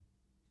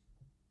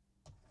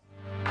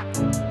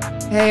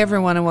Hey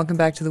everyone, and welcome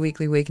back to the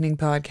Weekly Awakening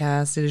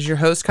Podcast. It is your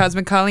host,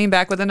 Cosmic Colleen,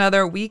 back with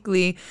another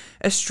weekly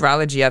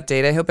astrology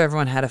update. I hope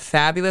everyone had a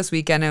fabulous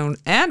weekend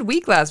and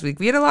week last week.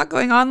 We had a lot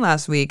going on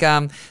last week,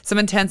 some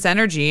intense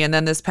energy, and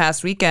then this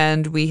past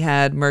weekend we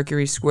had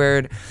Mercury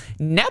squared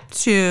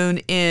Neptune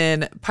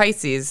in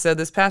Pisces. So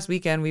this past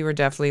weekend we were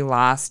definitely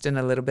lost in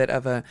a little bit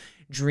of a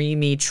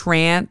dreamy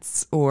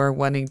trance, or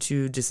wanting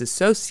to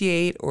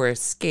disassociate or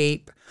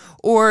escape,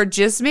 or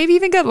just maybe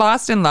even get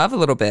lost in love a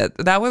little bit.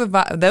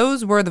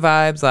 Those were the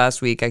vibes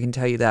last week, I can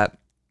tell you that.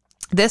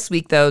 This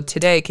week, though,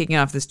 today, kicking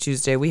off this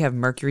Tuesday, we have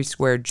Mercury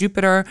squared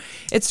Jupiter.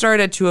 It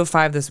started at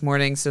 2:05 this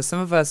morning, so some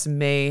of us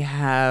may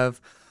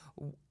have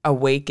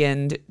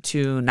awakened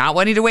to not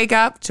wanting to wake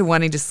up, to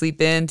wanting to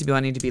sleep in, to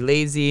wanting to be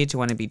lazy, to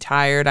want to be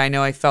tired. I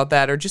know I felt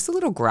that, or just a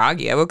little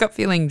groggy. I woke up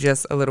feeling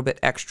just a little bit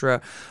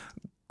extra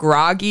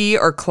groggy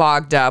or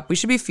clogged up. We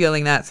should be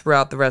feeling that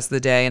throughout the rest of the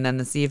day. And then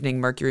this evening,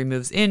 Mercury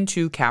moves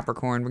into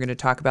Capricorn. We're going to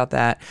talk about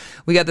that.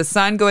 We got the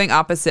sun going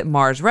opposite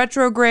Mars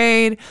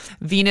retrograde,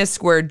 Venus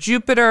squared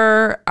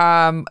Jupiter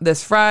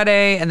this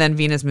Friday, and then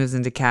Venus moves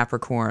into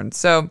Capricorn.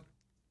 So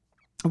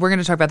we're going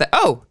to talk about that.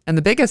 Oh, and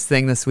the biggest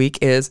thing this week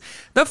is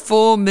the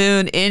full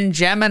moon in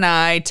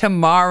Gemini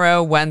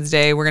tomorrow,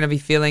 Wednesday. We're going to be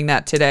feeling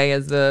that today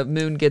as the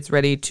moon gets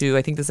ready to,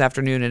 I think this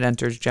afternoon it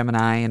enters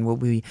Gemini, and we'll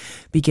be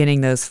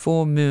beginning those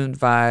full moon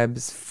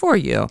vibes for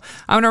you.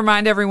 I want to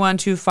remind everyone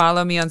to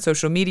follow me on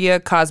social media,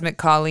 Cosmic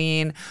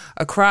Colleen,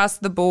 across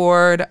the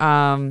board.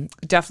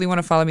 Definitely want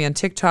to follow me on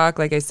TikTok.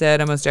 Like I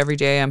said, almost every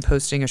day I'm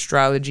posting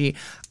astrology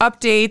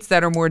updates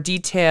that are more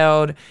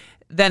detailed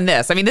than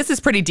this. I mean, this is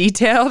pretty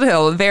detailed,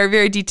 very,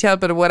 very detailed.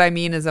 But what I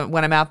mean is that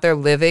when I'm out there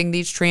living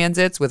these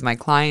transits with my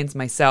clients,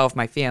 myself,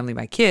 my family,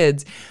 my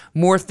kids,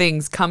 more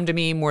things come to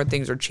me, more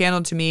things are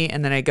channeled to me,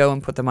 and then I go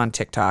and put them on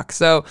TikTok.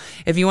 So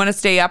if you want to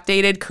stay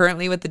updated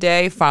currently with the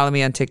day, follow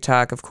me on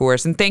TikTok, of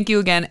course. And thank you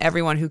again,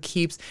 everyone who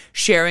keeps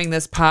sharing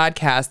this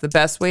podcast. The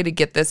best way to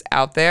get this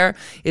out there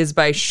is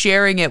by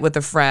sharing it with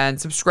a friend,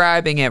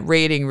 subscribing it,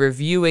 rating,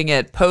 reviewing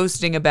it,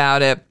 posting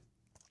about it,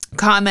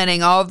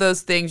 commenting, all of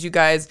those things you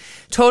guys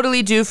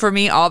totally do for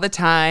me all the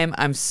time.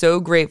 I'm so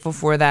grateful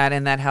for that,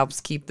 and that helps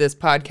keep this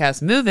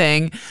podcast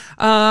moving,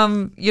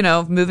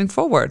 moving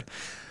forward.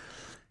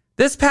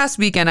 This past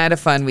weekend, I had a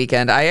fun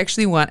weekend. I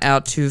actually went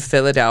out to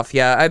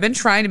Philadelphia. I've been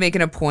trying to make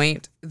it a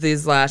point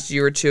these last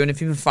year or two, and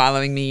if you've been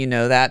following me, you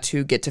know that,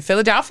 to get to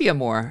Philadelphia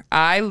more.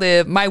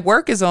 My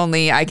work is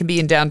I can be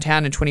in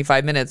downtown in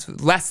 25 minutes,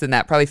 less than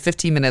that, probably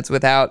 15 minutes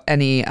without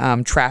any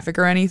traffic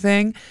or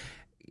anything.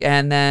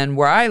 And then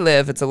where I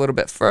live, it's a little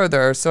bit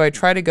further. So I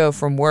try to go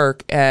from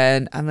work,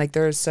 and I'm like,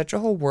 there is such a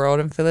whole world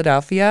in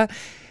Philadelphia.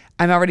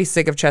 I'm already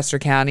sick of Chester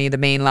County, the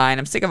main line.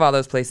 I'm sick of all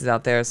those places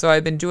out there. So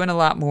I've been doing a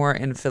lot more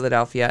in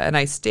Philadelphia. And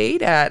I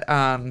stayed at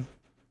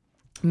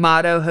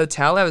Motto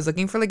Hotel. I was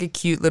looking for like a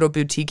cute little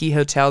boutique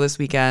hotel this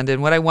weekend.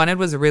 And what I wanted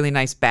was a really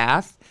nice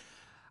bath.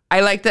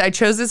 I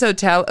chose this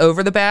hotel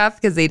over the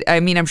bath because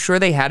I'm sure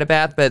they had a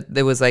bath, but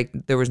there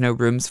was no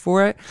rooms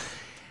for it.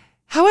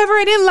 However,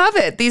 I didn't love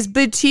it. These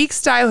boutique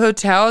style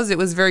hotels, it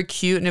was very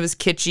cute and it was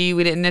kitschy.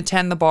 We didn't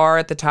attend the bar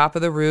at the top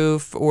of the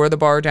roof or the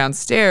bar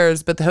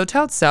downstairs, but the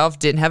hotel itself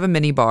didn't have a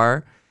mini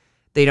bar.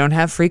 They don't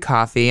have free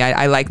coffee.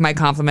 I like my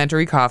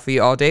complimentary coffee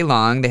all day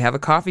long. They have a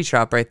coffee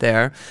shop right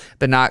there,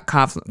 but not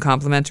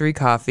complimentary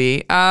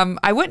coffee.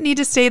 I wouldn't need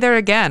to stay there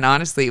again,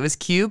 honestly. It was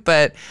cute,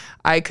 but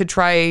I could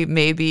try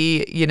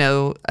maybe,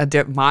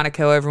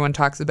 Monaco everyone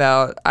talks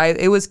about.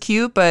 It was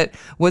cute, but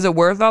was it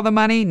worth all the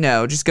money?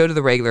 No, just go to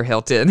the regular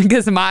Hilton,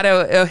 because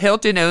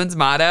Hilton owns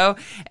Motto,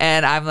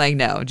 and I'm like,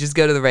 no, just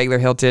go to the regular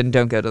Hilton.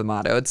 Don't go to the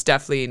Motto. It's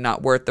definitely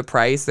not worth the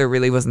price. There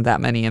really wasn't that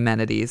many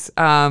amenities,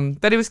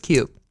 but it was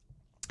cute.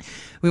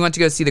 We went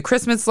to go see the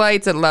Christmas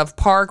lights at Love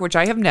Park, which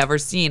I have never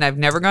seen. I've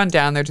never gone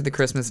down there to the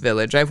Christmas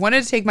Village. I've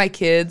wanted to take my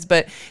kids,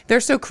 but they're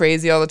so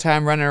crazy all the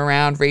time, running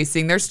around,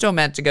 racing. They're still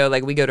meant to go,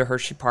 like we go to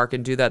Hershey Park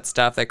and do that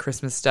stuff, that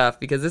Christmas stuff,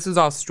 because this was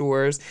all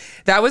stores.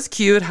 That was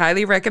cute.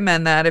 Highly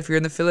recommend that if you're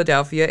in the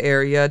Philadelphia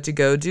area to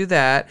go do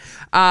that.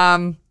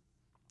 And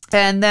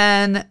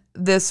then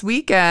this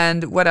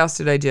weekend, what else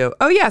did I do?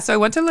 Oh, yeah. So I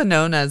went to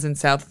Lenona's in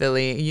South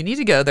Philly. You need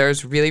to go there.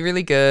 It's really,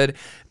 really good.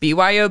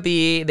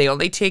 BYOB. They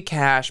only take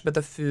cash, but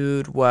the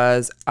food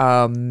was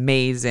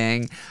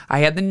amazing. I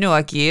had the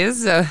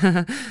gnocchis.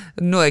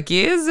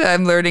 Gnocchis.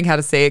 I'm learning how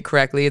to say it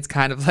correctly. It's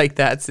kind of like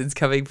that since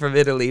coming from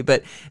Italy,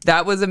 but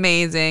that was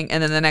amazing.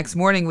 And then the next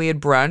morning we had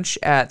brunch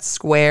at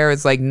Square.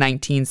 It's like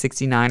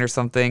 1969 or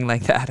something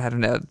like that. I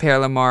don't know. Pere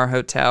Lamar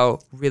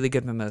Hotel. Really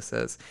good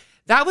mimosas.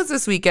 That was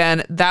this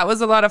weekend. That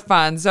was a lot of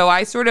fun. So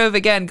I sort of,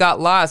 again,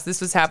 got lost.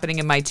 This was happening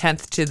in my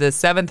 10th to the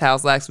 7th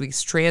house last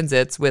week's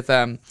transits with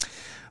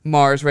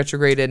Mars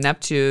retrograde and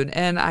Neptune.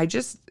 And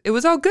it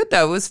was all good,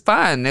 though. It was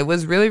fun. It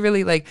was really,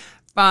 really like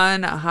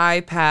fun,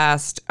 high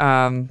fast.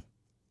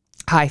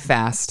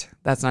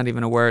 That's not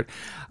even a word.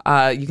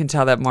 You can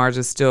tell that Mars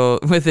is still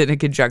within a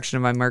conjunction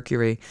of my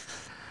Mercury.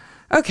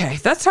 Okay,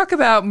 let's talk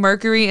about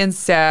Mercury and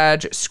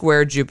Sag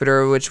square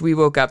Jupiter, which we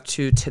woke up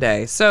to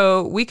today.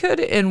 So we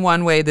could, in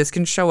one way, this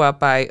can show up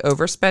by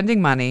overspending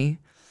money,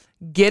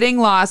 getting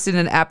lost in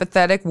an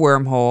apathetic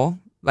wormhole,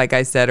 like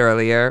I said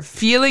earlier,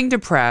 feeling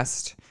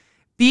depressed,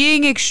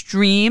 being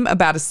extreme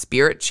about a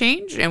spirit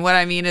change. And what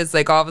I mean is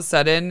like all of a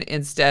sudden,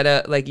 instead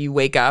of like you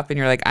wake up and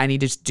you're like, I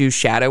need to do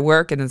shadow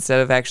work. And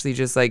instead of actually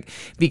just like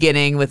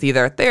beginning with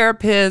either a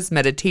therapist,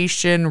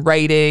 meditation,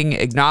 writing,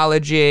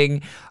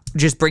 acknowledging,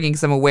 just bringing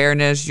some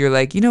awareness, you're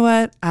like, you know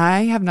what?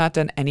 I have not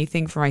done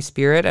anything for my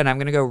spirit and I'm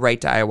going to go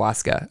right to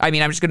ayahuasca. I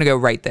mean, I'm just going to go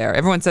right there.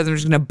 Everyone says I'm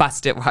just going to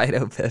bust it wide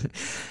open.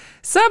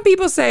 Some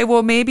people say,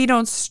 well, maybe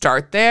don't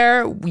start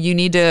there. You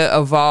need to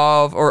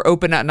evolve or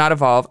open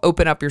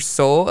up your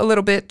soul a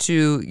little bit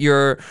to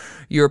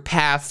your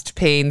past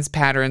pains,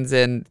 patterns,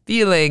 and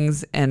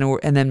feelings, and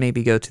then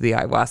maybe go to the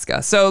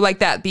ayahuasca. So like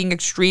that, being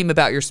extreme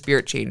about your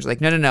spirit change.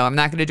 Like, no, I'm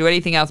not going to do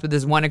anything else but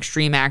this one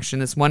extreme action,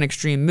 this one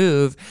extreme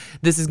move.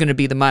 This is going to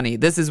be the money.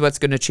 This is what's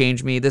going to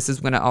change me. This is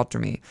going to alter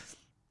me.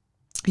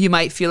 You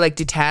might feel like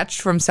detached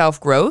from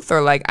self-growth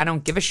or like, I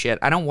don't give a shit.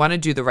 I don't want to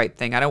do the right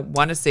thing. I don't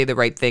want to say the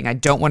right thing. I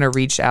don't want to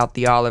reach out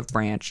the olive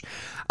branch.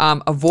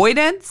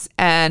 Avoidance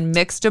and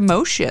mixed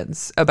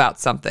emotions about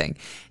something.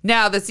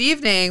 Now, this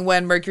evening,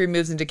 when Mercury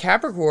moves into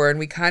Capricorn,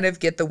 we kind of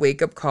get the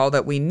wake-up call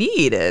that we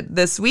needed.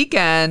 This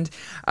weekend,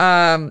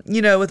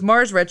 with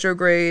Mars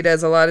retrograde,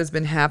 as a lot has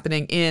been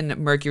happening in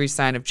Mercury's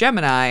sign of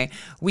Gemini,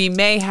 we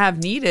may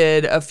have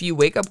needed a few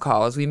wake-up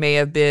calls. We may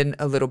have been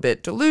a little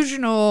bit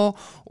delusional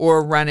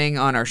or running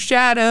on our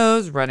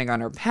shadows, running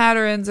on our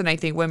patterns. And I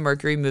think when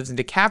Mercury moves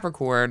into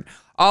Capricorn,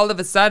 all of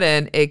a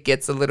sudden it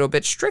gets a little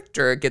bit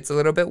stricter, it gets a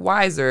little bit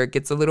wiser, it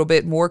gets a little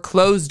bit more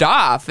closed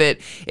off.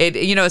 It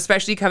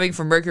especially coming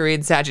from Mercury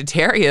in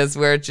Sagittarius,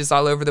 where it's just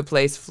all over the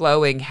place,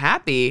 flowing,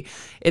 happy.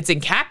 It's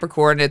in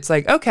Capricorn. It's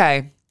like,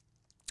 okay,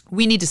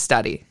 we need to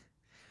study.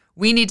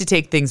 We need to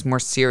take things more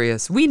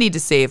serious. We need to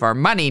save our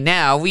money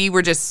now. We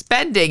were just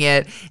spending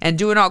it and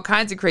doing all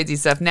kinds of crazy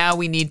stuff. Now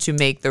we need to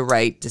make the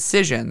right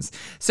decisions.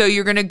 So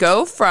you're going to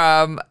go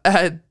from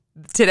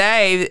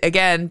today,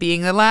 again,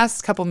 being the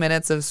last couple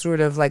minutes of sort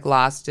of like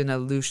lost in a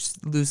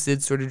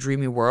lucid sort of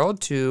dreamy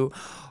world, to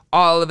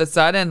all of a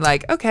sudden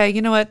like, okay,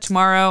 you know what?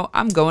 Tomorrow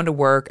I'm going to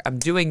work. I'm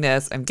doing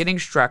this. I'm getting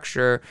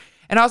structure.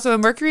 And also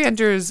when Mercury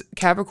enters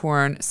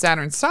Capricorn,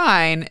 Saturn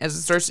sign, as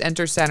it starts to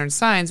enter Saturn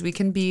signs, we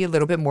can be a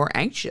little bit more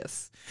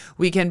anxious.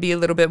 We can be a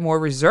little bit more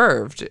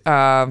reserved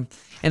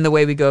in the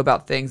way we go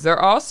about things. There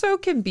also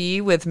can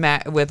be with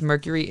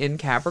Mercury in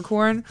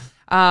Capricorn,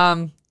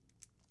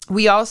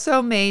 we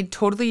also may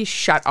totally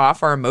shut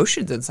off our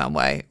emotions in some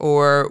way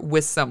or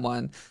with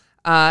someone.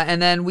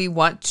 And then we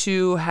want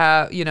to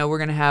have, we're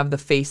going to have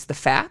face the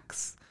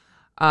facts.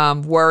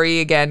 Worry,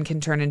 again,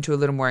 can turn into a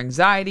little more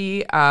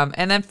anxiety.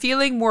 And then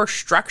feeling more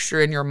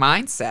structure in your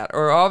mindset.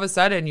 Or all of a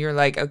sudden you're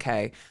like,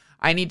 okay,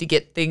 I need to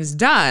get things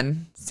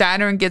done.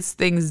 Saturn gets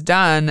things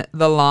done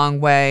the long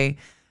way,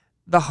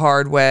 the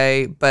hard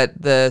way, but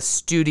the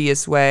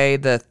studious way,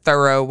 the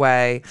thorough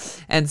way.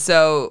 And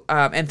so,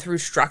 and through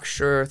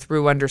structure,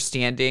 through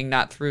understanding,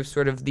 not through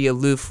sort of the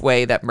aloof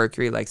way that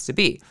Mercury likes to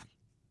be.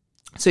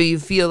 So you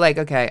feel like,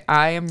 okay,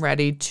 I am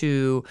ready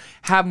to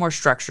have more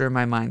structure in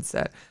my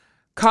mindset.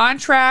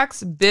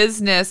 Contracts,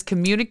 business,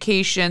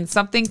 communication,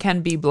 something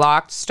can be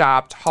blocked,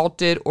 stopped,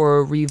 halted,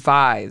 or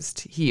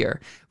revised here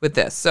with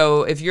this.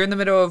 So if you're in the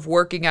middle of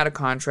working out a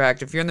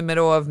contract, if you're in the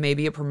middle of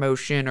maybe a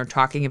promotion or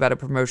talking about a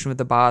promotion with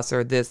the boss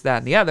or this, that,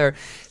 and the other,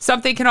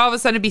 something can all of a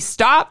sudden be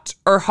stopped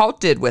or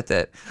halted with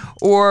it.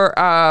 Or,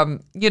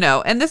 and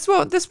this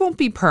won't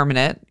be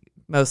permanent.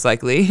 Most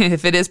likely.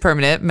 If it is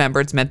permanent,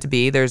 remember, it's meant to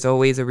be. There's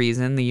always a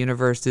reason. The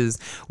universe is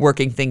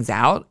working things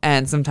out,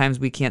 and sometimes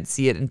we can't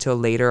see it until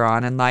later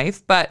on in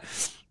life, but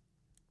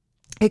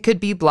it could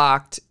be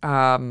blocked,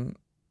 and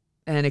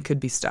it could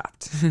be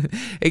stopped.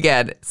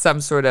 Again, some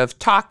sort of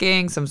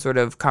talking, some sort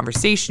of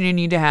conversation you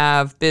need to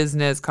have,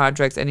 business,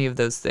 contracts, any of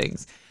those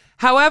things.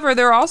 However,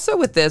 they're also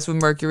with this, when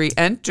Mercury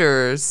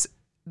enters,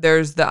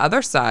 there's the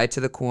other side to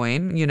the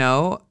coin,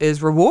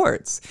 is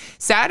rewards.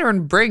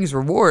 Saturn brings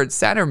rewards.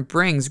 Saturn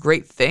brings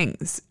great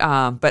things,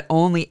 but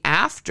only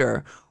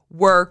after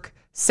work,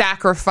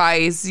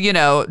 sacrifice,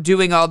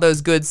 doing all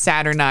those good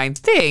Saturnine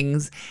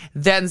things,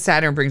 then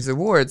Saturn brings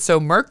rewards. So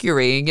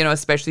Mercury,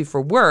 especially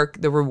for work,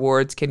 the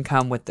rewards can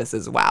come with this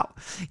as well.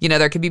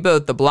 There could be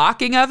both the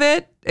blocking of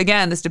it.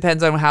 Again, this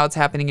depends on how it's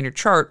happening in your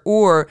chart,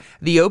 or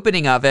the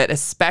opening of it,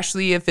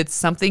 especially if it's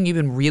something you've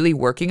been really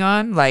working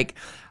on. Like,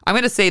 I'm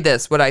going to say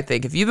this, what I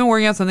think. If you've been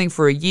working on something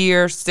for a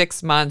year,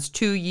 6 months,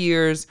 2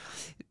 years,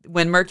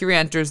 when Mercury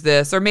enters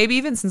this, or maybe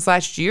even since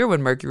last year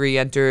when Mercury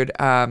entered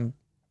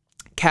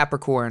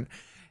Capricorn,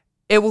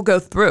 it will go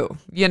through.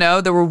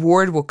 The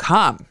reward will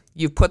come.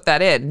 You've put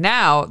that in.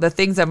 Now, the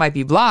things that might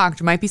be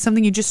blocked might be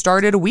something you just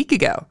started a week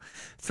ago,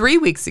 3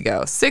 weeks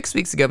ago, 6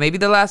 weeks ago, maybe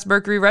the last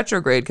Mercury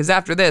retrograde, because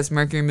after this,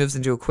 Mercury moves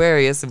into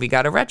Aquarius and we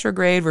got a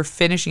retrograde. We're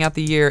finishing out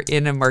the year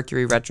in a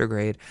Mercury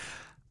retrograde.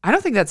 I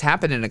don't think that's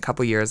happened in a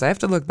couple years. I have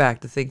to look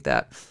back to think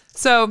that.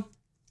 So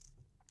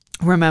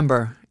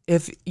remember,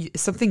 if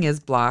something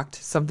is blocked,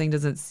 something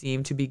doesn't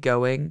seem to be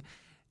going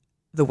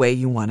the way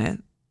you want it,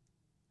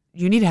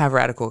 you need to have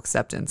radical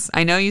acceptance.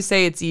 I know you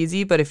say it's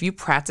easy, but if you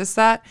practice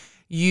that,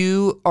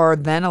 you are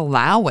then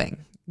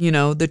allowing,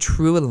 the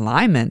true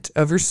alignment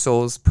of your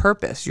soul's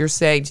purpose. You're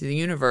saying to the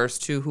universe,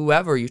 to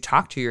whoever you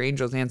talk to, your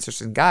angels,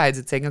 ancestors, and guides,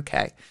 it's saying,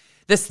 okay,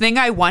 this thing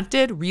I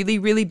wanted really,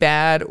 really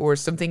bad, or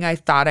something I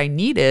thought I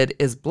needed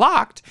is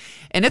blocked,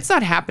 and it's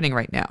not happening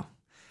right now.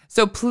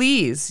 So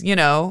please,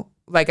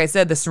 like I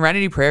said, the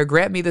serenity prayer,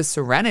 grant me the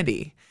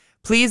serenity.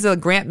 Please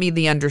grant me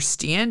the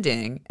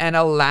understanding and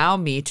allow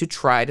me to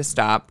try to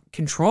stop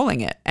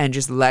controlling it and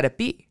just let it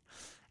be.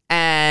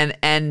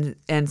 And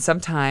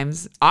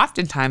sometimes,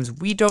 oftentimes,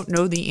 we don't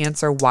know the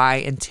answer why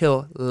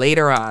until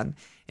later on,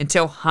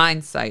 until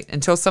hindsight,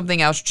 until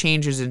something else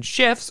changes and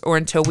shifts, or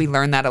until we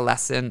learn that a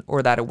lesson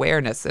or that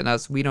awareness in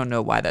us. We don't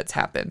know why that's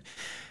happened.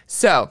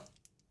 So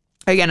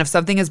again, if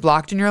something is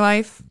blocked in your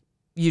life,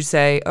 you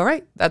say, all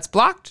right, that's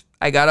blocked.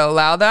 I got to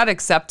allow that,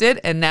 accept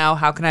it. And now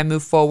how can I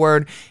move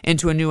forward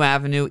into a new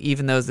avenue,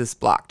 even though this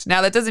blocked?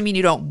 Now, that doesn't mean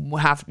you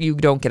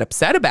don't get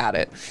upset about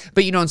it,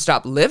 but you don't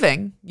stop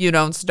living. You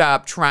don't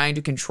stop trying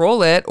to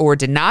control it or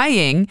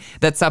denying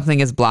that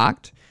something is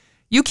blocked.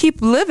 You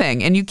keep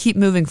living and you keep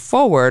moving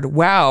forward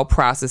while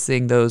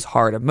processing those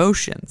hard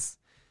emotions.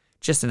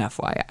 Just an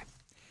FYI.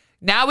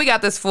 Now we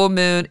got this full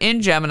moon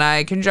in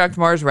Gemini, conjunct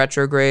Mars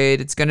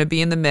retrograde. It's going to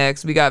be in the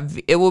mix.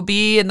 It will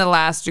be in the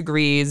last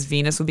degrees.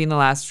 Venus will be in the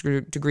last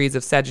degrees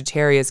of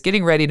Sagittarius,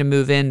 getting ready to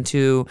move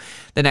into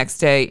the next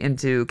day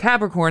into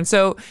Capricorn.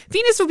 So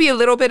Venus will be a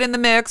little bit in the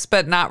mix,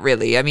 but not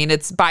really. I mean,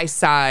 it's by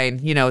sign,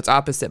 it's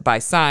opposite by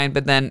sign.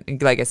 But then,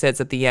 like I said,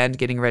 it's at the end,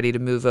 getting ready to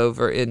move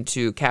over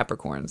into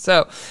Capricorn.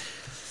 So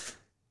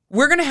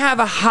we're going to have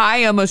a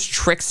high, almost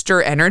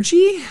trickster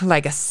energy,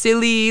 like a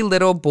silly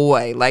little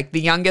boy, like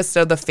the youngest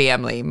of the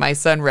family. My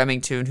son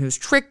Remington, who's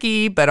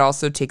tricky, but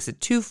also takes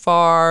it too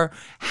far,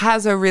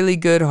 has a really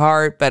good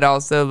heart, but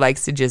also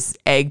likes to just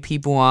egg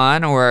people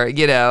on or,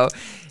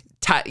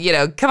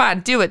 come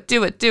on, do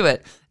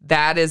it.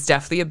 That is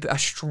definitely a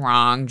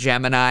strong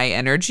Gemini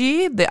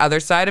energy. The other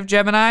side of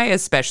Gemini,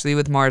 especially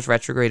with Mars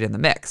retrograde in the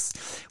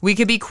mix. We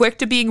could be quick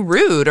to being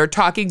rude or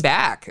talking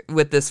back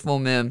with this full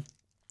moon.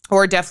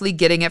 Or definitely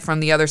getting it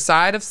from the other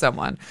side of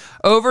someone.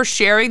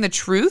 Oversharing the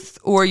truth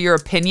or your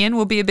opinion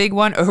will be a big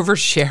one.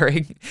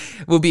 Oversharing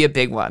will be a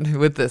big one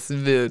with this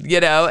moon,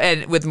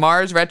 And with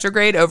Mars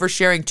retrograde,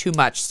 oversharing too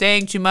much,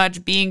 saying too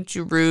much, being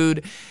too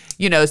rude,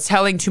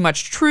 telling too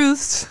much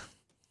truths.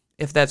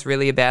 If that's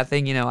really a bad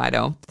thing, I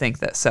don't think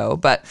that so.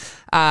 But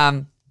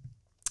you're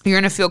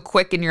going to feel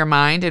quick in your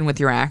mind and with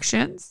your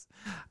actions.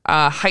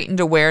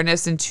 Heightened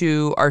awareness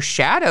into our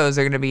shadows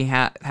are going to be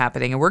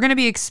happening, and we're going to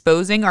be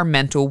exposing our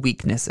mental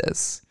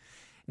weaknesses.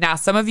 Now,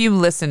 some of you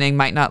listening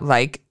might not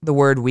like the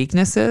word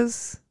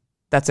weaknesses.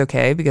 That's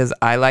okay, because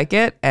I like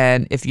it.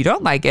 And if you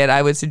don't like it,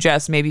 I would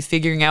suggest maybe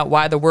figuring out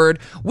why the word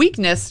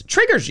weakness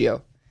triggers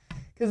you.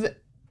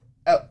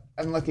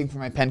 I'm looking for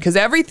my pen, because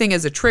everything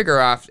is a trigger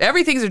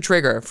Everything's a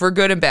trigger for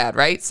good and bad,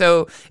 right?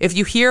 So if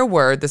you hear a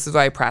word, this is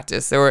why I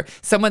practice, or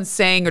someone's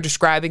saying or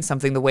describing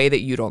something the way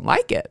that you don't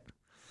like it,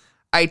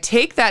 I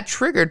take that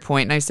triggered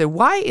point and I say,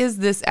 why is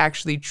this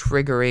actually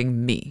triggering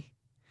me?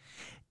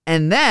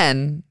 And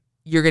then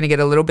you're going to get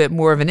a little bit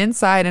more of an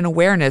insight and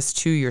awareness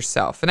to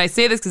yourself. And I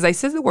say this because I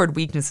said the word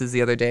weaknesses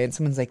the other day and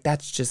someone's like,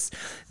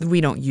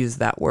 we don't use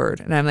that word.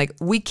 And I'm like,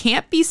 we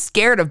can't be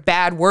scared of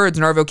bad words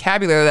in our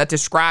vocabulary that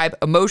describe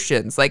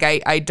emotions. Like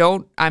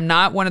I'm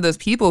not one of those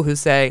people who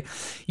say,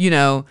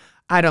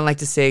 I don't like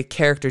to say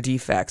character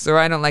defects, or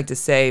I don't like to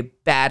say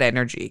bad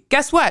energy.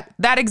 Guess what?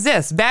 That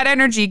exists. Bad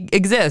energy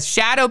exists.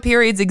 Shadow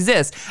periods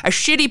exist. A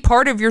shitty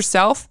part of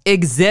yourself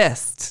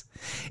exists.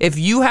 If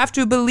you have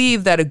to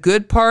believe that a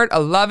good part, a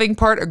loving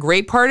part, a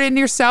great part in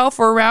yourself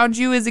or around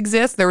you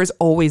exists, there is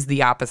always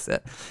the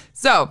opposite.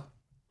 So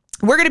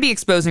we're going to be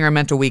exposing our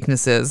mental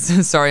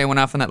weaknesses. Sorry, I went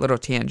off on that little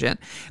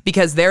tangent,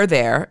 because they're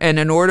there. And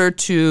in order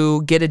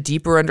to get a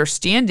deeper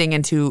understanding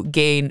and to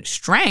gain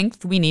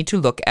strength, we need to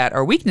look at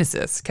our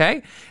weaknesses,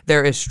 okay?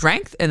 There is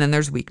strength and then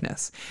there's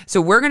weakness.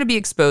 So we're going to be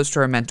exposed to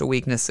our mental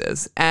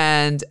weaknesses.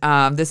 And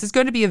this is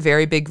going to be a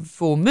very big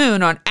full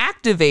moon on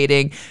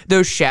activating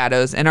those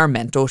shadows and our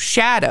mental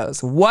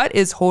shadows. What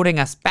is holding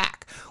us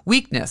back?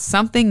 Weakness,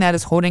 something that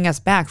is holding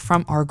us back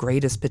from our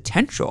greatest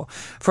potential,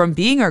 from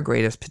being our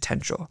greatest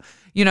potential.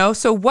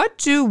 So what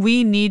do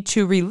we need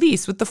to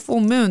release? With the full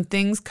moon,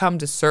 things come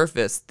to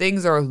surface.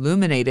 Things are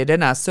illuminated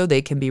in us so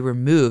they can be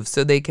removed,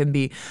 so they can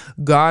be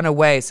gone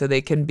away, so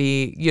they can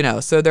be,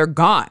 so they're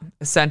gone,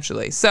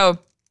 essentially. So,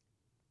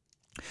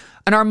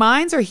 and our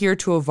minds are here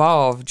to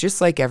evolve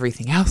just like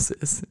everything else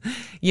is.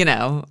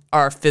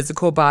 Our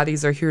physical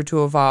bodies are here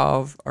to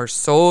evolve. Our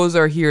souls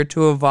are here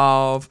to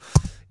evolve.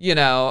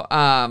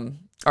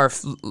 Our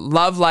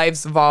love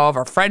lives evolve,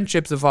 our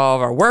friendships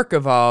evolve, our work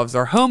evolves,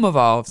 our home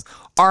evolves,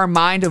 our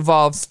mind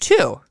evolves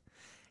too.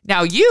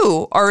 Now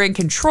you are in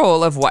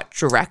control of what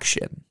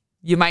direction.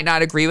 You might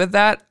not agree with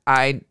that.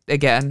 I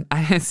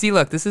see,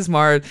 look, this is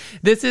Mars.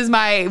 This is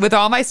with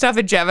all my stuff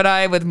at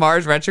Gemini with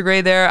Mars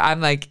retrograde there, I'm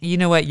like, you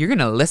know what? You're going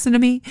to listen to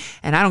me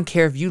and I don't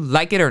care if you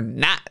like it or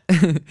not.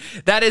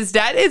 That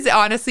is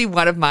honestly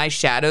one of my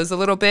shadows a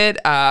little bit.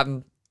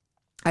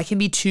 I can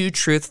be too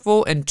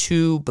truthful and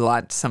too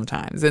blunt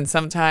sometimes. And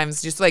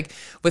sometimes just like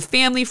with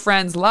family,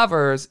 friends,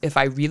 lovers, if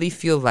I really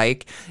feel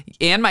like,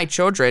 and my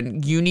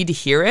children, you need to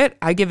hear it,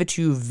 I give it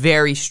to you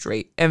very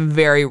straight and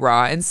very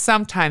raw. And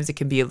sometimes it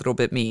can be a little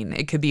bit mean.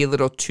 It could be a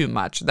little too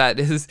much.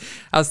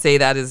 I'll say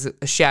that is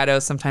a shadow.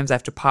 Sometimes I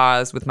have to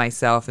pause with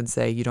myself and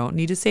say, you don't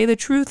need to say the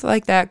truth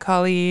like that,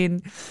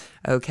 Colleen.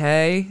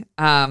 Okay.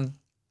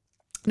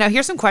 Now,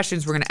 here's some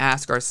questions we're going to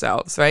ask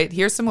ourselves, right?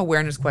 Here's some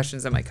awareness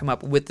questions that might come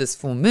up with this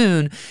full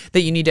moon that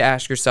you need to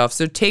ask yourself.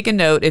 So take a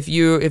note. If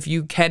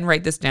you can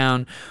write this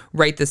down,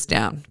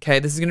 okay?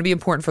 This is going to be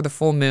important for the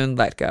full moon.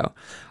 Let go.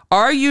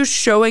 Are you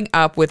showing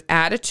up with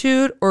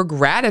attitude or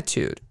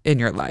gratitude in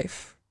your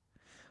life?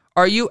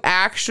 Are you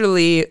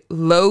actually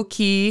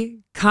low-key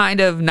kind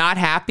of not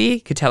happy?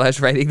 You could tell I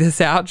was writing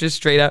this out just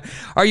straight up.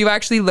 Are you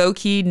actually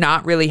low-key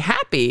not really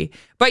happy,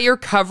 but you're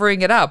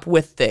covering it up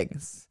with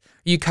things?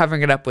 You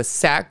covering it up with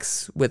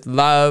sex, with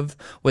love,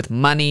 with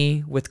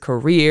money, with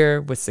career,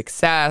 with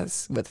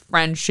success, with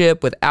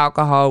friendship, with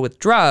alcohol, with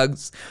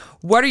drugs.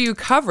 What are you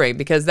covering?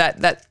 Because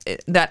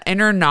that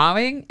inner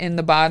gnawing in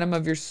the bottom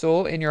of your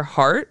soul, in your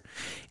heart,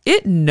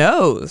 it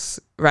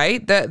knows,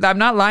 right? That I'm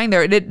not lying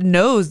there. It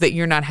knows that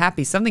you're not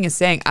happy. Something is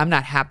saying, I'm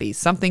not happy.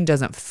 Something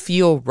doesn't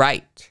feel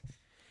right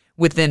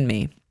within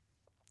me.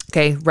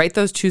 Okay, write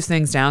those two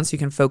things down so you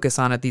can focus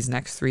on it these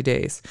next 3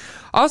 days.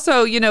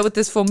 Also, with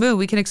this full moon,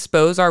 we can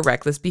expose our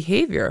reckless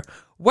behavior.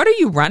 What are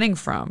you running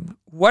from?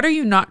 What are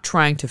you not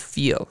trying to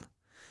feel?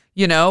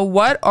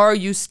 What are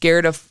you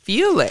scared of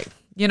feeling?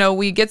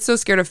 We get so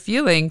scared of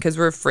feeling because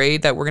we're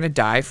afraid that we're going to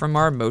die from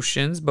our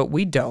emotions, but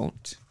we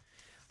don't.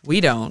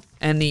 We don't.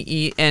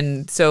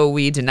 And so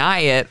we deny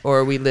it,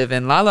 or we live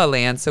in la la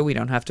land so we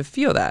don't have to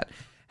feel that.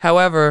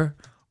 However,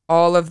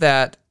 all of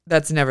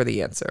that's never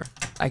the answer.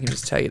 I can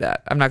just tell you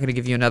that. I'm not going to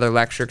give you another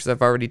lecture because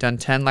I've already done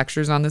 10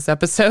 lectures on this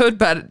episode,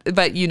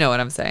 but you know what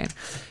I'm saying.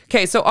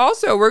 Okay, so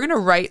also we're going to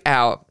write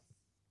out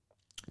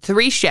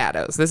 3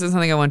 shadows. This is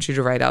something I want you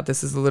to write out.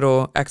 This is a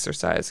little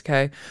exercise,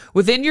 okay?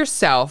 Within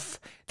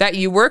yourself that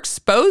you were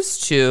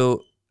exposed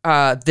to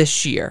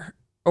this year,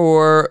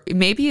 or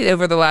maybe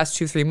over the last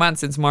 2-3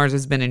 months since Mars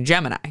has been in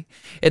Gemini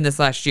in this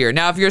last year.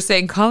 Now, if you're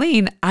saying,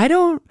 Colleen, I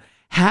don't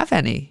have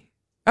any.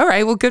 All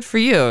right, well, good for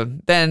you.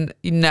 Then,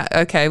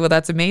 okay, well,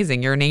 that's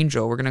amazing. You're an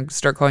angel. We're going to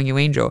start calling you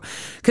angel.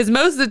 Because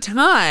most of the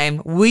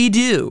time, we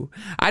do.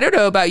 I don't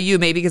know about you,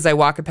 maybe because I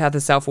walk a path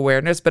of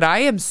self-awareness, but I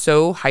am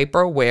so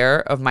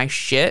hyper-aware of my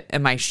shit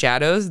and my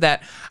shadows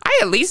that I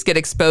at least get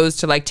exposed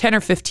to like 10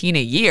 or 15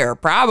 a year,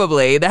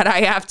 probably, that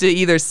I have to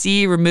either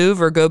see,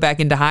 remove, or go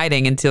back into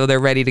hiding until they're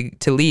ready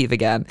to leave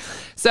again.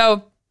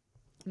 So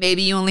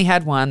maybe you only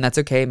had 1. That's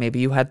okay. Maybe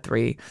you had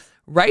 3.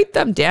 Write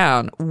them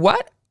down.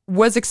 What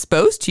was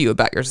exposed to you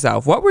about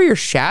yourself? What were your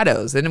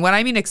shadows? And when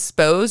I mean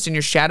exposed in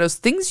your shadows,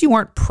 things you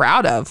weren't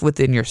proud of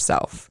within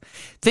yourself,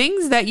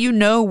 things that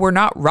were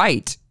not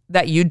right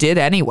that you did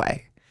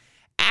anyway,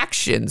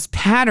 actions,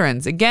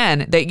 patterns,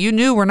 again, that you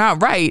knew were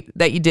not right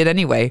that you did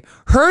anyway,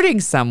 hurting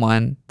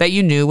someone that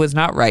you knew was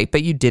not right,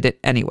 but you did it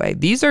anyway.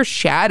 These are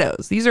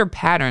shadows. These are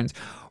patterns.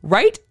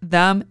 Write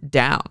them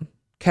down.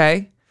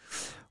 Okay.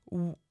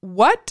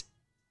 Write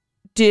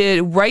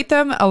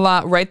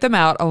them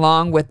out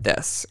along with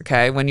this,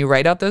 okay? When you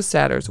write out those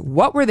shadows,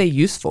 what were they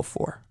useful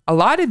for? A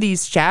lot of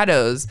these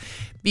shadows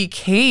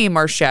became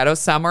our shadows.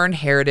 Some are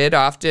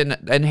often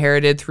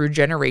inherited through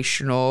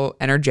generational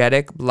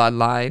energetic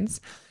bloodlines,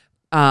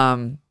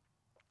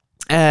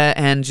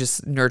 and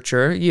just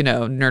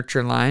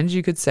nurture lines,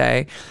 you could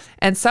say.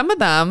 And some of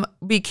them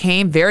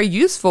became very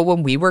useful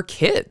when we were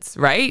kids,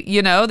 right?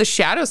 The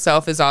shadow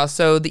self is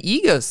also the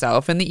ego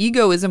self, and the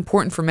ego is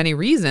important for many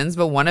reasons,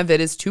 but one of it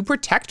is to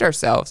protect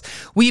ourselves.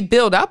 We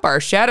build up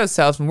our shadow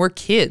selves when we're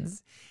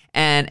kids.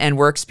 And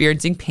we're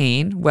experiencing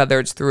pain, whether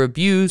it's through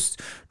abuse,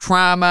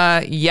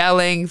 trauma,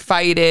 yelling,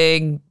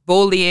 fighting,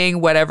 bullying,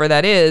 whatever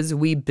that is.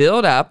 We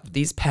build up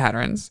these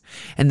patterns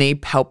and they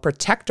help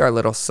protect our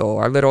little soul,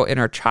 our little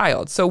inner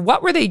child. So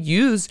what were they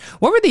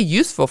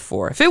useful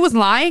for? If it was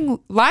lying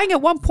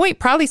at one point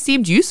probably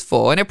seemed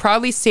useful and it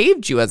probably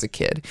saved you as a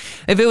kid.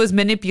 If it was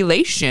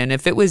manipulation,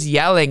 if it was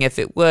yelling, if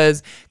it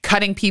was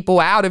cutting people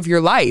out of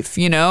your life,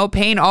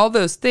 pain, all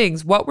those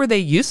things, what were they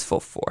useful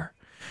for?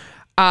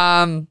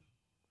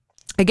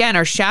 Again,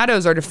 our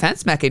shadows are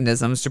defense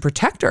mechanisms to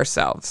protect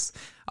ourselves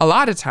a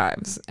lot of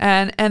times.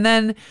 And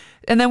then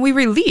we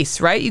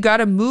release, right? You got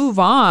to move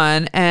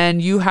on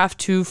and you have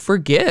to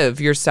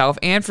forgive yourself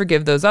and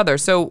forgive those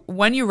others. So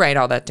when you write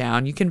all that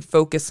down, you can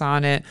focus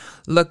on it,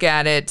 look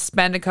at it,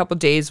 spend a couple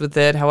days with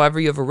it, however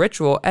you have a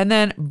ritual, and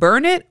then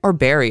burn it or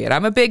bury it.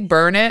 I'm a big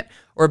burn it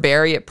or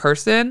bury it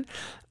person.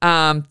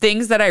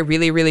 Things that I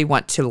really, really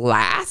want to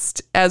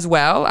last as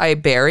well, I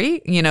bury,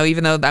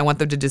 even though I want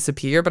them to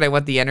disappear, but I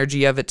want the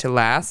energy of it to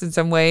last in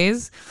some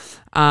ways,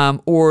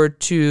 or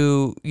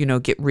to,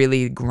 get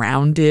really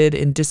grounded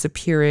in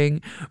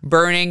disappearing.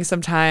 Burning,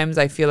 sometimes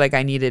I feel like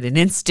I needed an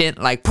instant,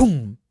 like,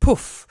 boom,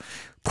 poof,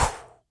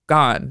 poof,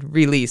 gone,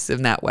 release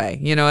in that way.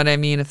 You know what I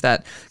mean? If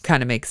that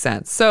kind of makes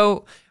sense.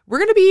 So we're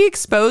going to be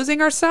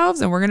exposing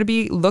ourselves and we're going to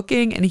be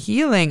looking and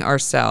healing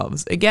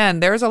ourselves. Again,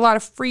 there's a lot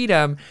of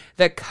freedom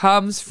that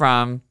comes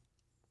from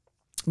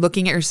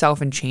looking at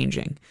yourself and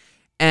changing.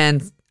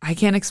 And I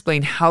can't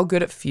explain how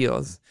good it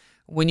feels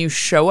when you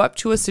show up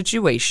to a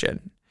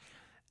situation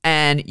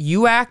and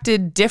you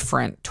acted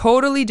different,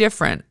 totally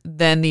different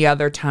than the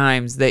other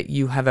times that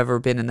you have ever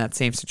been in that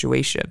same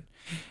situation.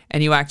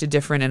 And you acted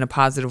different in a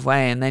positive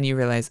way. And then you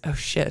realize, oh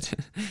shit,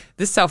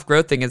 this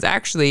self-growth thing is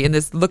actually, and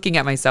this looking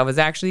at myself is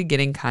actually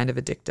getting kind of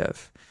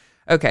addictive.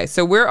 Okay,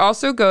 so we're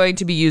also going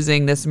to be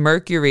using this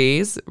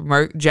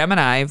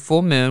Gemini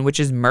full moon, which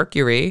is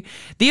Mercury,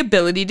 the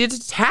ability to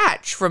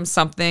detach from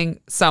something,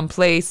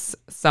 someplace,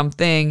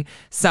 something,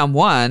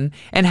 someone,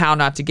 and how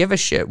not to give a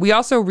shit. We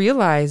also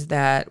realize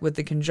that with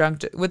the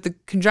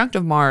conjunct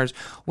of Mars,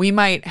 we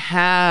might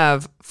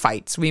have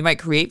fights. We might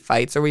create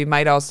fights, or we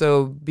might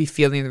also be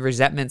feeling the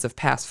resentments of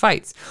past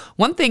fights.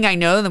 One thing I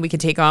know that we can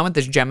take on with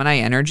this Gemini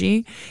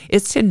energy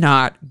is to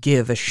not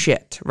give a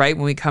shit, right?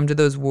 When we come to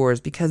those wars,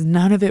 because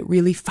none of it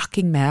really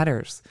fucking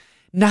matters.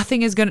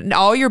 Nothing is going to,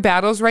 all your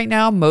battles right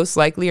now most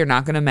likely are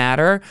not going to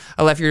matter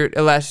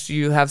unless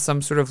you have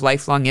some sort of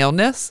lifelong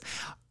illness,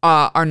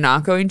 are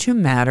not going to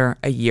matter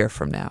a year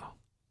from now.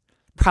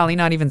 Probably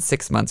not even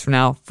 6 months from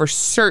now, for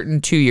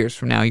certain 2 years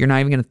from now. You're not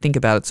even going to think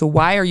about it. So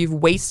why are you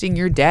wasting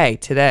your day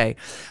today,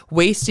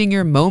 wasting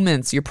your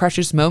moments, your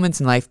precious moments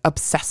in life,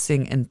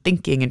 obsessing and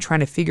thinking and trying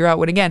to figure out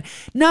what, again,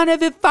 none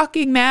of it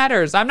fucking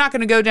matters. I'm not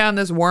going to go down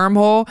this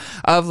wormhole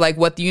of like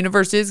what the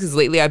universe is, because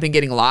lately I've been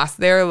getting lost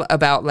there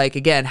about like,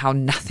 again, how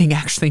nothing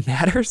actually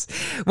matters.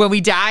 When we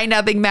die,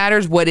 nothing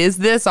matters. What is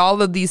this?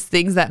 All of these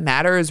things that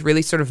matter is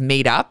really sort of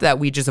made up, that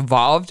we just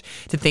evolved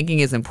to thinking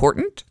is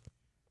important.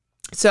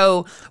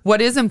 So what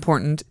is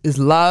important is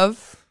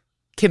love,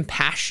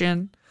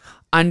 compassion,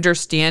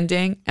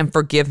 understanding, and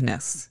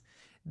forgiveness.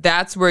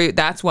 That's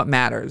what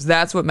matters.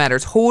 That's what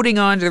matters. Holding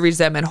on to the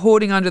resentment,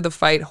 holding on to the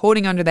fight,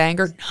 holding on to the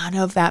anger, none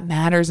of that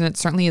matters. And it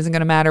certainly isn't going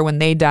to matter when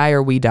they die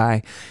or we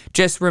die.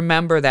 Just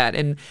remember that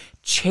and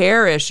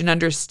cherish and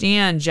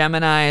understand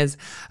Gemini's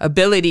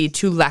ability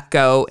to let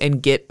go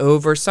and get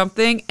over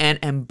something and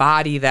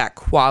embody that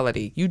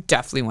quality. You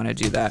definitely want to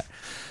do that.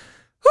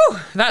 Whew,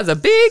 that was a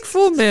big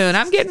full moon.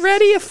 I'm getting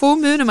ready, a full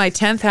moon in my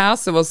 10th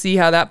house, so we'll see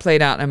how that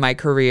played out in my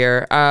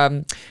career.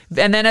 And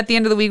then at the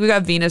end of the week, we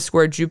got Venus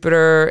square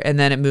Jupiter, and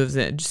then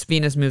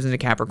Venus moves into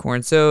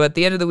Capricorn. So at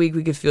the end of the week,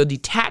 we could feel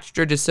detached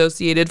or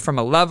dissociated from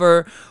a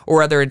lover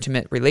or other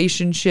intimate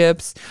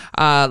relationships.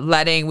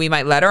 We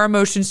might let our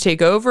emotions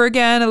take over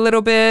again a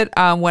little bit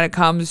when it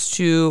comes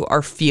to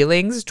our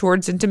feelings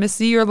towards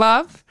intimacy or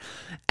love.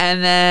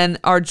 And then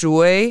our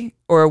joy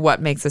or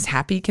what makes us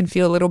happy can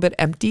feel a little bit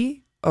empty.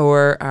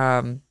 Or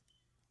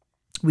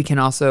we can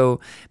also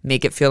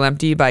make it feel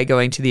empty by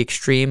going to the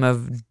extreme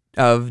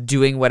of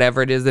doing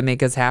whatever it is that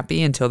makes us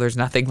happy until there's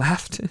nothing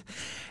left.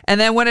 And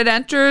then when it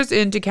enters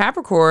into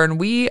Capricorn,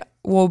 we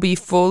will be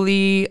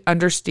fully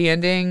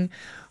understanding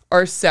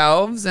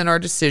ourselves and our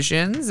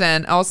decisions.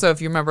 And also, if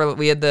you remember,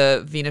 we had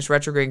the Venus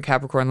retrograde in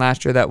Capricorn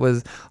last year. That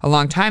was a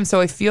long time. So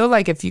I feel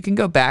like if you can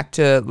go back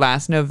to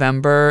last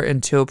November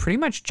until pretty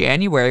much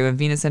January when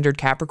Venus entered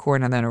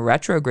Capricorn and then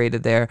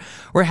retrograded there,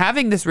 we're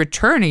having this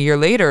return a year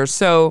later.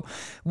 So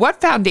what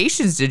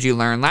foundations did you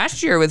learn?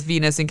 Last year with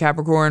Venus in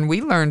Capricorn,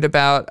 we learned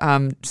about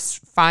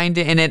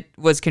finding, and it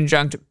was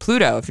conjunct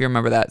Pluto, if you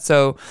remember that.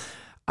 So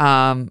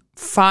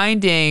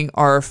finding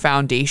our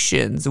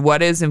foundations,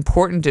 what is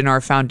important in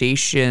our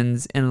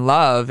foundations in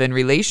love and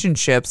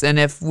relationships. And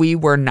if we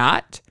were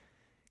not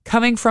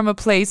coming from a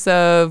place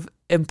of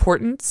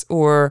importance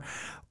or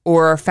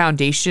our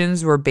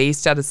foundations were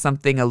based out of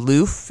something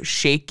aloof,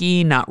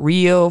 shaky, not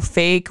real,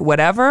 fake,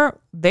 whatever,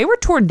 they were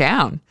torn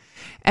down.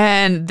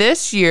 And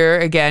this year,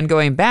 again,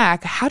 going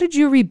back, how did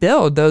you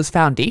rebuild those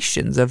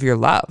foundations of your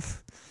love?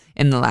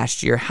 In the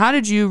last year, how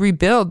did you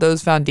rebuild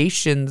those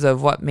foundations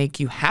of what make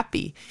you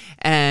happy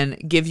and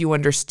give you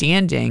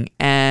understanding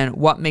and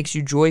what makes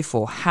you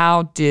joyful?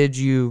 How did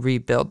you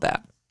rebuild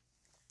that?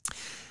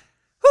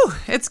 Whew,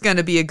 it's going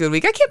to be a good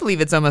week. I can't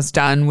believe it's almost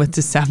done with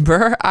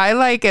December.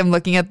 I am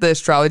looking at the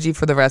astrology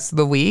for the rest of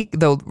the week,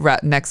 the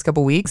next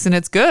couple weeks, and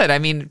it's good. I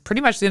mean,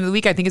 pretty much the end of the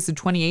week, I think it's the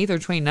 28th or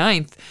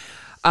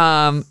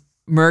 29th.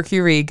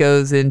 Mercury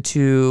goes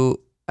into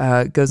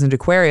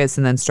Aquarius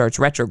and then starts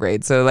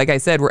retrograde. So like I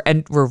said,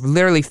 we're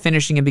literally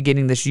finishing and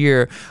beginning this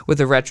year with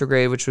a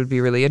retrograde, which would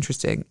be really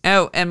interesting.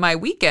 Oh, and my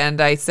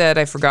weekend, I said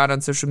I forgot on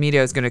social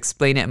media I was going to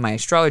explain it in my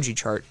astrology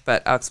chart,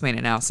 but I'll explain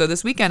it now. So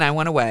this weekend I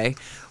went away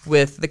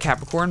with the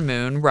Capricorn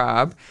moon,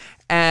 Rob,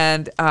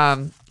 and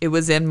it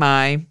was in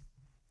my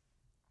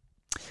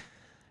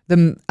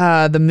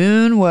the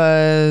moon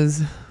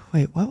was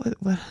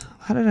what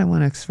how did I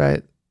want to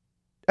explain?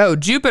 Oh,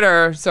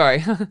 Jupiter.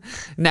 Sorry.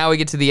 Now we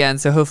get to the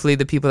end. So hopefully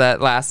the people that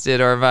lasted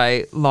are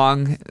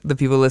the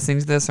people listening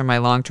to this are my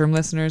long-term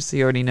listeners. So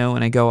you already know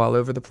when I go all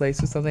over the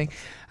place with something.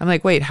 I'm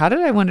like, wait, how did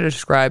I want to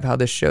describe how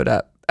this showed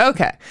up?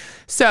 Okay.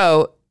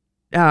 So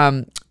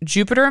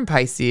Jupiter and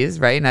Pisces,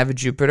 right? And I have a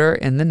Jupiter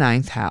in the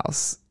 9th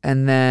house.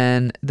 And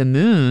then the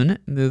moon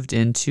moved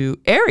into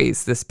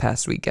Aries this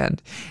past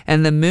weekend.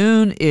 And the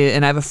moon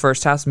and I have a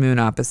first house moon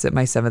opposite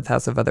my seventh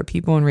house of other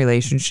people and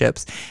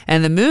relationships.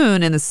 And the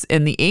moon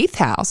in the eighth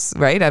house,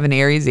 right? I have an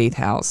Aries eighth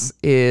house,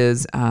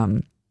 is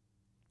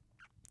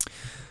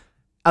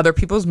other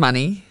people's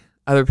money,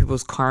 other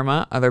people's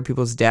karma, other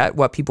people's debt,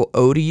 what people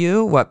owe to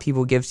you, what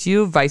people give to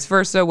you, vice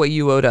versa, what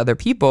you owe to other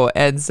people.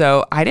 And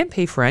so I didn't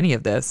pay for any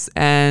of this,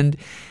 and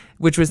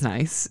which was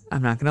nice.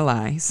 I'm not going to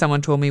lie.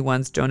 Someone told me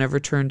once, don't ever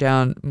turn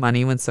down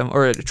money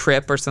or a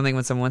trip or something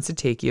when someone wants to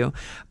take you.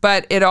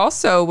 But it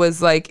also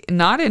was like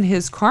not in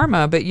his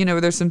karma, but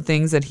there's some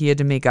things that he had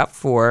to make up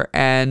for.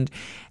 And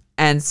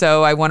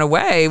so I went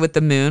away with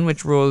the moon,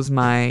 which rules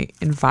my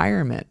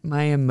environment,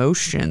 my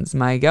emotions,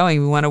 my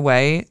going. We went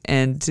away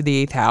into the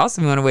eighth house,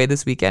 and we went away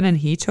this weekend, and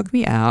he took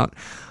me out,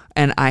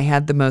 and I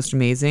had the most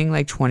amazing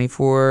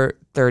 24,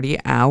 30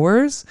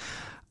 hours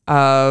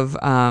of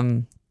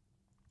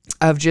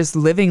just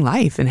living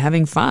life and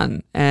having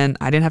fun. And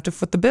I didn't have to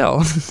foot the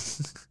bill.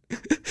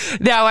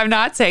 Now, I'm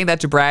not saying that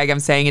to brag. I'm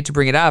saying it to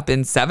bring it up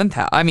in seventh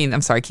house. I mean, I'm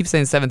sorry, I keep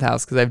saying seventh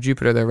house because I have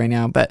Jupiter there right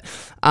now. But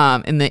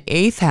in the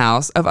eighth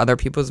house of other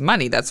people's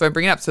money. That's why I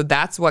bring it up. So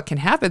that's what can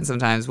happen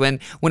sometimes when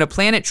a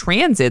planet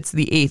transits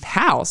the eighth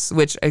house,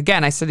 which,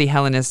 again, I study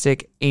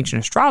Hellenistic ancient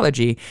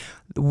astrology.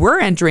 We're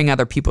entering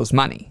other people's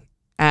money.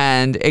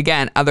 And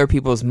again, other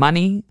people's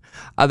money,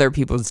 other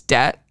people's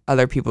debt,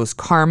 other people's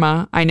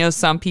karma. I know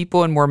some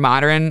people in more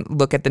modern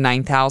look at the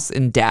ninth house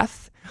in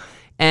death.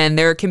 And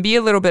there can be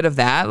a little bit of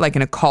that, like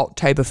an occult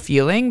type of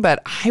feeling.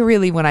 But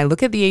when I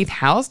look at the eighth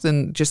house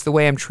and just the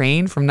way I'm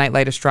trained from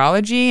Nightlight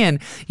Astrology and,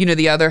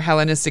 the other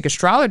Hellenistic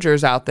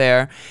astrologers out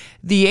there,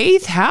 the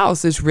eighth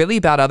house is really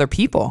about other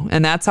people.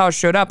 And that's how it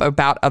showed up,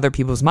 about other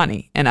people's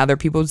money and other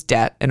people's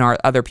debt and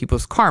other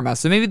people's karma.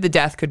 So maybe the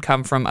death could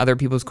come from other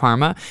people's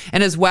karma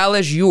and as well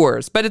as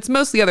yours. But it's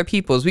mostly other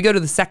people's. We go to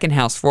the second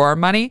house for our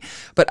money,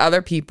 but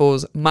other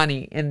people's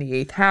money in the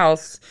eighth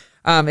house.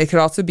 It could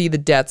also be the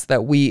debts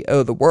that we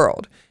owe the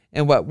world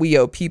and what we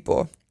owe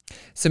people.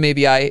 So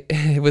maybe I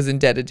was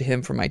indebted to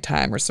him for my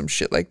time or some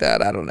shit like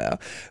that. I don't know.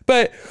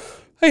 But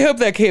I hope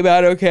that came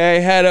out okay.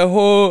 I had a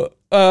whole...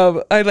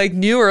 I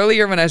knew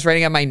earlier when I was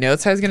writing out my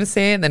notes I was going to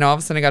say it. And then all of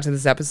a sudden I got to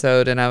this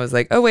episode and I was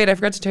like, oh, wait, I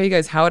forgot to tell you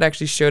guys how it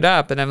actually showed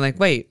up. And I'm like,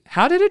 wait,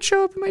 how did it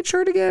show up in my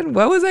chart again?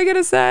 What was I going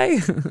to say?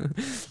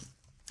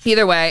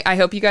 Either way, I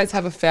hope you guys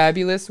have a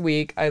fabulous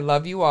week. I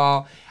love you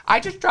all.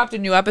 I just dropped a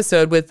new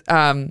episode with...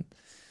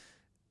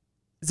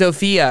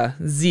 Zofia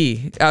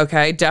Z.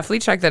 Okay, definitely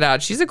check that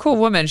out. She's a cool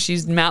woman.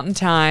 She's Mountain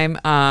Time.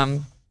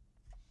 And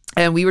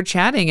we were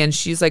chatting, and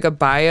she's like a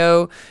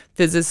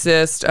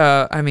biophysicist.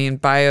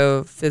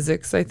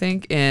 Biophysics, I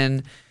think,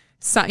 in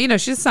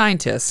she's a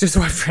scientist. Just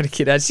what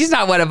predicate as. She's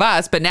not one of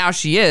us, but now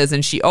she is,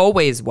 and she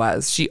always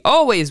was. She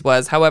always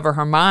was. However,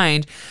 her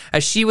mind,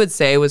 as she would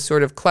say, was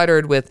sort of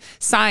cluttered with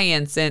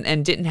science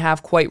and didn't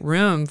have quite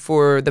room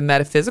for the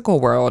metaphysical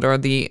world or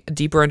the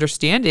deeper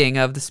understanding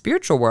of the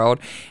spiritual world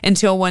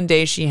until one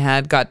day she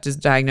got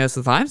diagnosed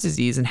with Lyme's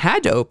disease and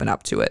had to open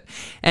up to it.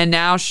 And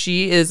now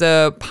she is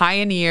a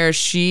pioneer.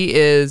 She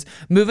is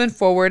moving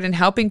forward and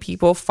helping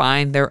people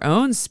find their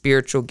own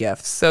spiritual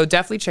gifts. So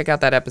definitely check out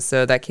that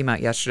episode that came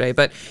out yesterday.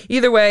 But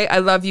either way, I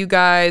love you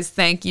guys.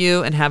 Thank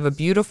you and have a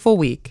beautiful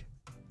week.